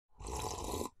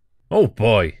Oh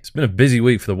boy, it's been a busy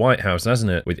week for the White House,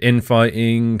 hasn't it? With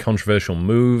infighting, controversial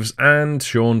moves, and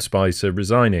Sean Spicer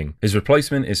resigning. His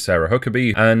replacement is Sarah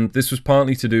Huckabee, and this was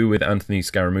partly to do with Anthony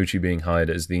Scaramucci being hired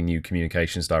as the new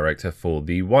communications director for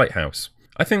the White House.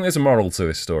 I think there's a moral to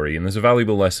this story, and there's a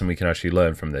valuable lesson we can actually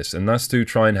learn from this, and that's to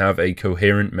try and have a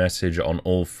coherent message on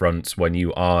all fronts when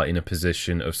you are in a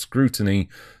position of scrutiny,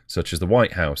 such as the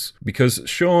White House. Because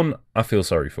Sean, I feel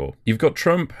sorry for. You've got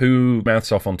Trump, who mouths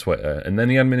off on Twitter, and then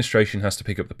the administration has to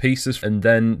pick up the pieces, and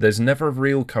then there's never a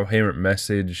real coherent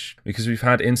message, because we've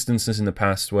had instances in the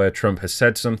past where Trump has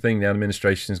said something, the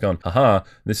administration has gone, haha,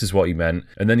 this is what he meant,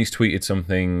 and then he's tweeted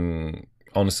something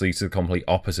honestly to the complete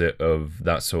opposite of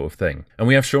that sort of thing. And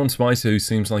we have Sean Spicer, who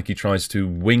seems like he tries to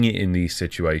wing it in these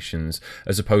situations,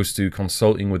 as opposed to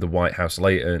consulting with the White House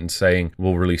later and saying,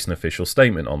 we'll release an official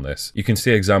statement on this. You can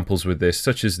see examples with this,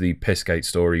 such as the Pissgate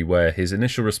story, where his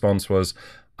initial response was,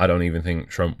 I don't even think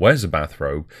Trump wears a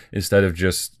bathrobe, instead of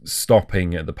just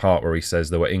stopping at the part where he says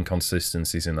there were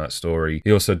inconsistencies in that story.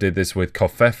 He also did this with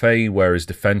Covfefe, where his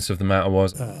defense of the matter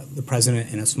was, the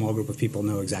president and a small group of people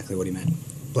know exactly what he meant.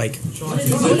 Blake.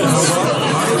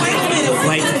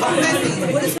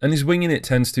 And his winging it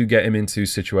tends to get him into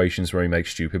situations where he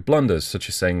makes stupid blunders, such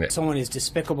as saying that someone as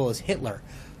despicable as Hitler,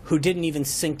 who didn't even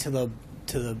sink to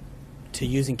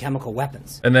using chemical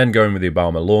weapons. And then going with the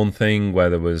Obama lawn thing, where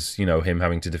there was, him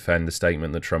having to defend the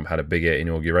statement that Trump had a bigger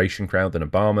inauguration crowd than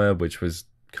Obama, which was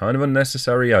kind of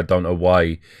unnecessary. I don't know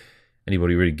why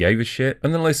anybody really gave a shit.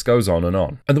 And the list goes on.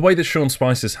 And the way that Sean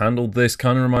Spicer's handled this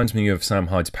kind of reminds me of Sam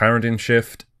Hyde's paradigm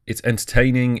shift. It's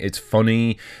entertaining, it's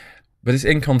funny, but it's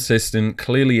inconsistent,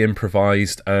 clearly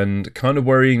improvised, and kind of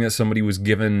worrying that somebody was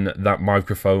given that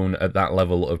microphone at that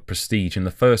level of prestige in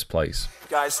the first place.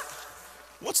 Guys,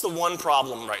 what's the one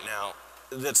problem right now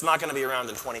that's not going to be around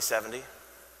in 2070?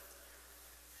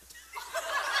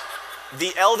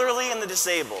 The elderly and the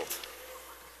disabled.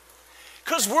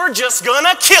 Because we're just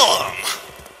gonna kill them!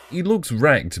 He looks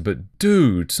wrecked, but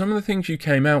dude, some of the things you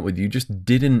came out with, you just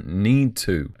didn't need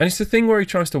to. And it's the thing where he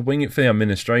tries to wing it for the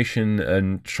administration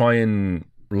and try and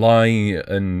lie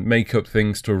and make up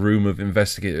things to a room of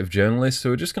investigative journalists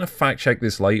who are just going to fact check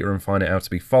this later and find it out to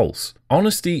be false.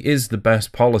 Honesty is the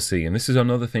best policy, and this is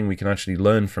another thing we can actually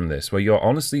learn from this, where you're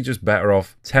honestly just better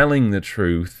off telling the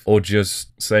truth or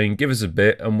just saying, give us a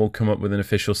bit and we'll come up with an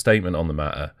official statement on the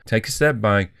matter. Take a step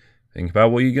back, think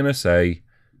about what you're going to say,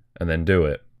 and then do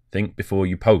it. Think before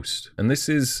you post. And this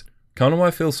is kind of why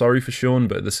I feel sorry for Sean,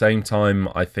 but at the same time,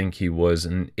 I think he was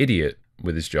an idiot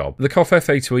with his job. The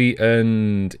Covfefe tweet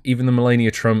and even the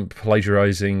Melania Trump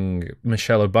plagiarizing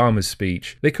Michelle Obama's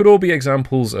speech, they could all be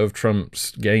examples of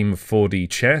Trump's game of 4D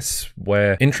chess,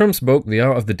 where in Trump's book, The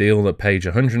Art of the Deal, at page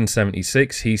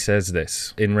 176, he says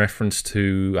this, in reference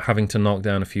to having to knock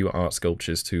down a few art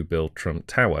sculptures to build Trump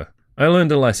Tower. I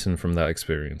learned a lesson from that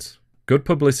experience. Good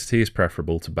publicity is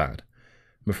preferable to bad.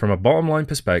 But from a bottom line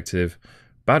perspective,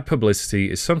 bad publicity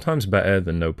is sometimes better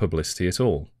than no publicity at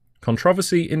all.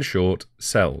 Controversy, in short,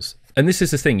 sells. And this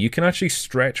is the thing, you can actually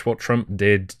stretch what Trump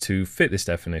did to fit this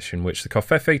definition, which the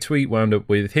Covfefe tweet wound up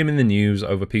with him in the news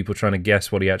over people trying to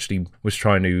guess what he actually was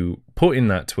trying to put in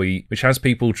that tweet, which has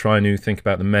people trying to think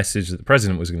about the message that the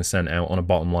president was going to send out on a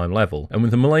bottom line level. And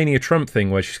with the Melania Trump thing,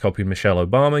 where she's copied Michelle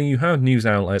Obama, you have news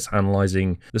outlets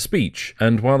analysing the speech.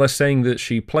 And while they're saying that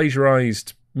she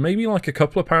plagiarized maybe like a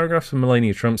couple of paragraphs from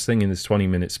Melania Trump's thing in this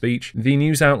 20-minute speech, the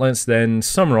news outlets then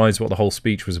summarize what the whole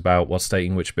speech was about while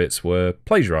stating which bits were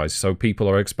plagiarized, so people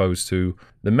are exposed to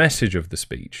the message of the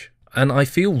speech. And I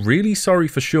feel really sorry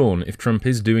for Sean if Trump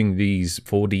is doing these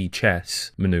 4D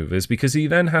chess maneuvers, because he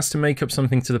then has to make up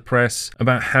something to the press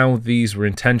about how these were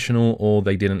intentional or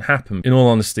they didn't happen. In all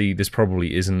honesty, this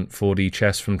probably isn't 4D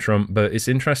chess from Trump, but it's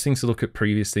interesting to look at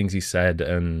previous things he said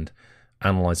and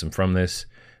analyze them from this.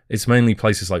 It's mainly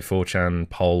places like 4chan,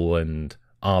 Poll, and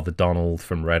R the Donald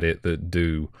from Reddit that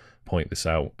do point this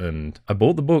out. And I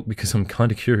bought the book because I'm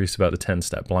kind of curious about the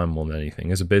 10-step plan more than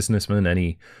anything. As a businessman,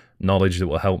 any knowledge that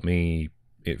will help me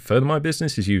further my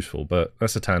business is useful, but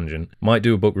that's a tangent. Might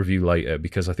do a book review later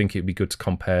because I think it'd be good to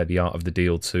compare The Art of the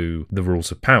Deal to The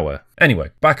Rules of Power.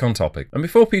 Anyway, back on topic. And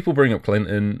before people bring up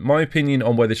Clinton, my opinion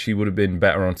on whether she would have been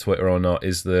better on Twitter or not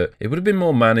is that it would have been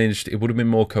more managed, it would have been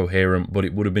more coherent, but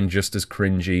it would have been just as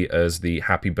cringy as the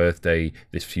happy birthday,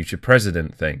 this future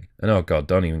president thing. And oh god,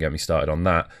 don't even get me started on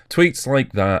that. Tweets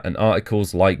like that and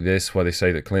articles like this where they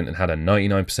say that Clinton had a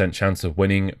 99% chance of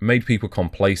winning made people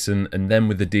complacent, and then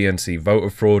with the DNC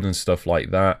voter fraud and stuff like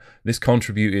that, this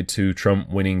contributed to Trump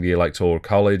winning the Electoral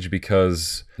College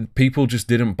because people just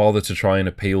didn't bother to try and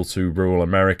appeal to rural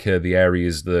America, the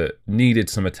areas that needed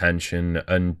some attention,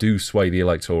 and do sway the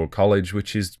Electoral College,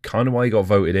 which is kind of why he got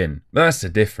voted in. That's a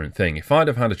different thing. If I'd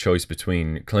have had a choice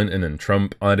between Clinton and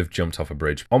Trump, I'd have jumped off a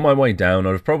bridge. On my way down,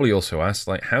 I'd have probably also asked,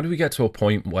 like, how do we get to a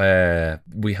point where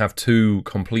we have two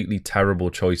completely terrible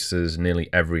choices nearly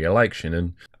every election?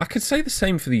 And I could say the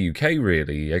same for the UK,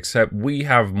 really, except we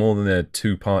have more than a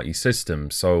two-party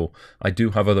system, so I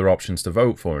do have other options to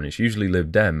vote for, and it's usually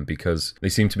Lib Dem, because they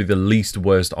seem to be the least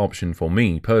worst option for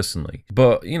me, personally.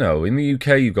 But, you know, in the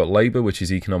UK, you've got Labour, which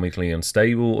is economically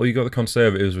unstable, or you've got the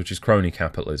Conservatives, which is crony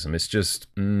capitalism. It's just,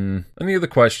 And the other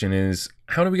question is,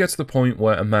 how do we get to the point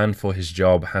where a man for his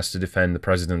job has to defend the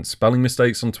president's spelling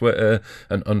mistakes on Twitter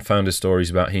and unfounded stories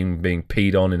about him being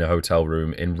peed on in a hotel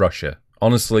room in Russia?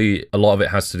 Honestly, a lot of it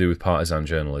has to do with partisan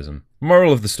journalism.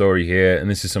 Moral of the story here, and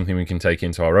this is something we can take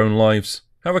into our own lives: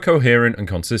 have a coherent and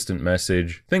consistent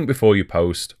message, think before you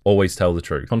post, always tell the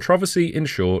truth. Controversy, in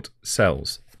short,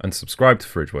 sells. And subscribe to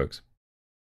Fridgeworks.